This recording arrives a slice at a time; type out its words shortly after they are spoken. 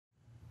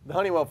The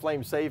Honeywell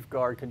Flame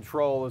Safeguard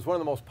control is one of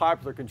the most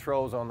popular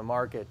controls on the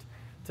market.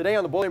 Today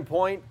on the Boiling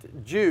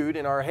Point, Jude,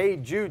 in our Hey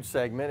Jude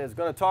segment, is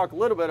going to talk a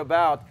little bit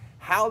about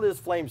how this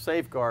Flame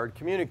Safeguard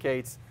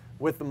communicates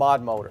with the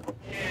mod motor.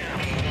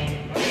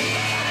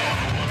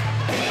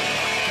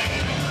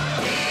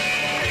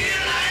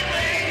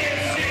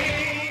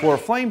 For a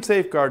flame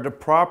safeguard to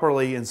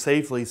properly and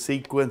safely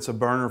sequence a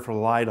burner for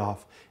light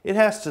off, it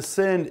has to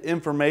send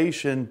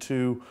information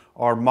to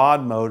our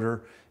mod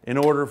motor in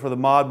order for the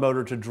mod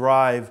motor to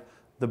drive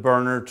the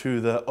burner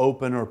to the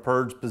open or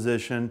purge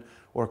position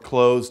or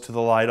close to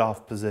the light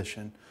off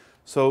position.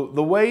 So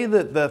the way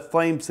that the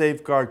flame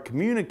safeguard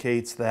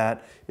communicates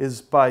that is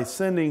by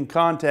sending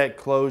contact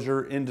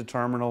closure into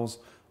terminals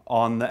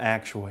on the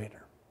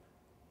actuator.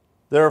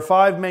 There are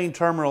 5 main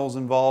terminals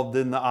involved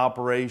in the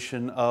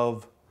operation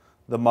of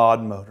the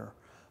mod motor.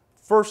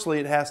 Firstly,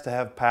 it has to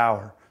have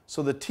power.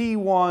 So the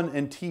T1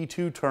 and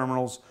T2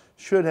 terminals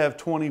should have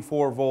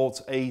 24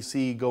 volts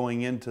AC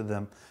going into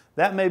them.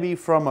 That may be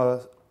from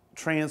a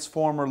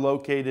transformer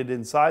located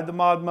inside the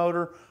mod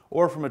motor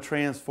or from a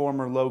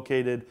transformer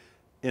located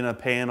in a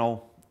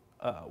panel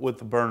with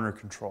the burner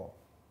control.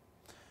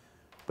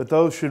 But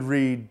those should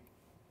read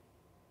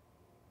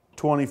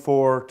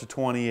 24 to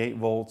 28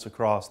 volts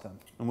across them,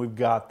 and we've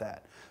got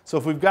that. So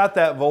if we've got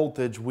that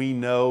voltage, we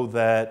know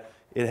that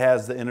it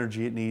has the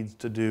energy it needs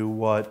to do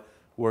what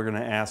we're going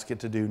to ask it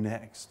to do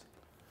next.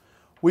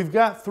 We've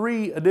got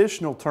 3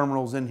 additional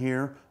terminals in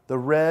here, the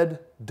red,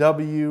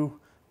 W,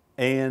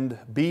 and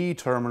B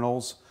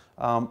terminals,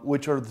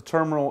 which are the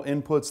terminal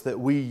inputs that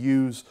we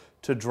use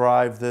to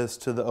drive this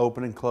to the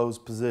open and close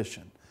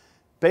position.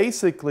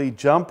 Basically,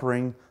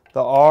 jumpering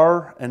the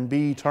R and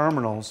B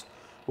terminals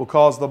will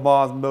cause the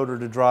mod motor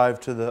to drive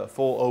to the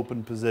full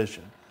open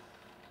position.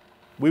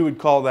 We would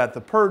call that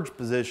the purge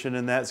position,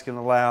 and that's going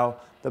to allow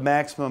the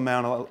maximum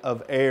amount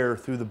of air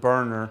through the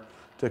burner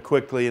to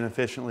quickly and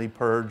efficiently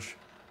purge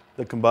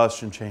the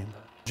combustion chamber.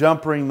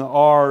 Jumpering the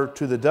R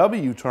to the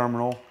W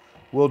terminal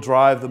will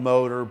drive the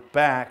motor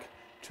back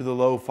to the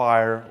low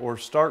fire or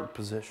start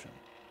position.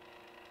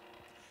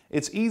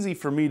 It's easy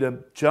for me to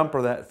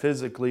jumper that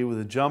physically with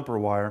a jumper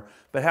wire,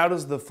 but how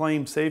does the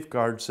flame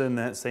safeguard send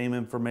that same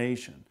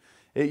information?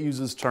 It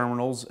uses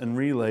terminals and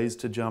relays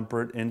to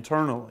jumper it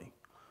internally.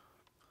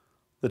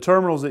 The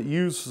terminals it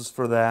uses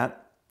for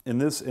that in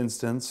this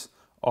instance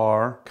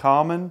are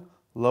common,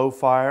 low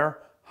fire,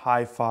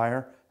 high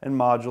fire, and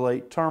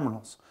modulate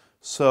terminals.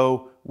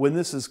 So when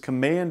this is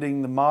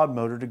commanding the mod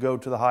motor to go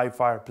to the high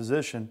fire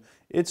position,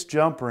 it's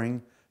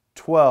jumpering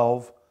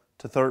 12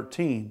 to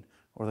 13,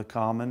 or the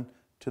common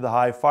to the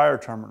high fire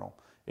terminal.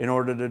 In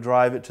order to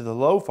drive it to the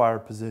low fire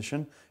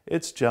position,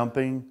 it's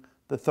jumping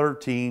the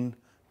 13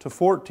 to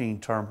 14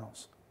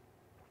 terminals.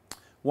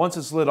 Once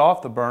it's lit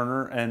off the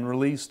burner and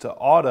released to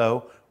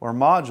auto or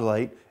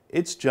modulate,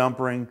 it's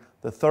jumping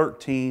the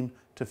 13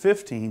 to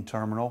 15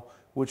 terminal,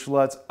 which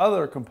lets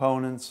other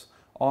components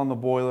on the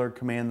boiler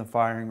command the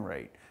firing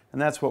rate.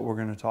 And that's what we're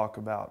going to talk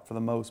about for the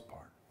most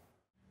part.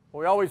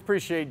 We always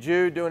appreciate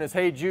Jude doing his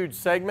Hey Jude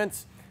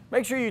segments.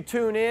 Make sure you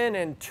tune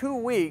in 2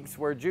 weeks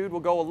where Jude will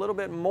go a little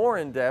bit more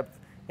in depth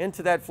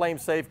into that Flame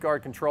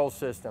Safeguard control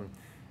system.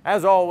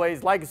 As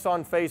always, like us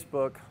on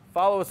Facebook,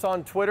 follow us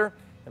on Twitter,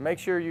 and make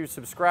sure you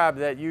subscribe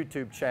to that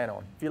YouTube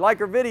channel. If you like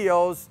our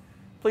videos,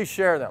 please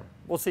share them.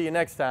 We'll see you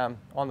next time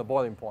on The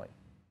Boiling Point.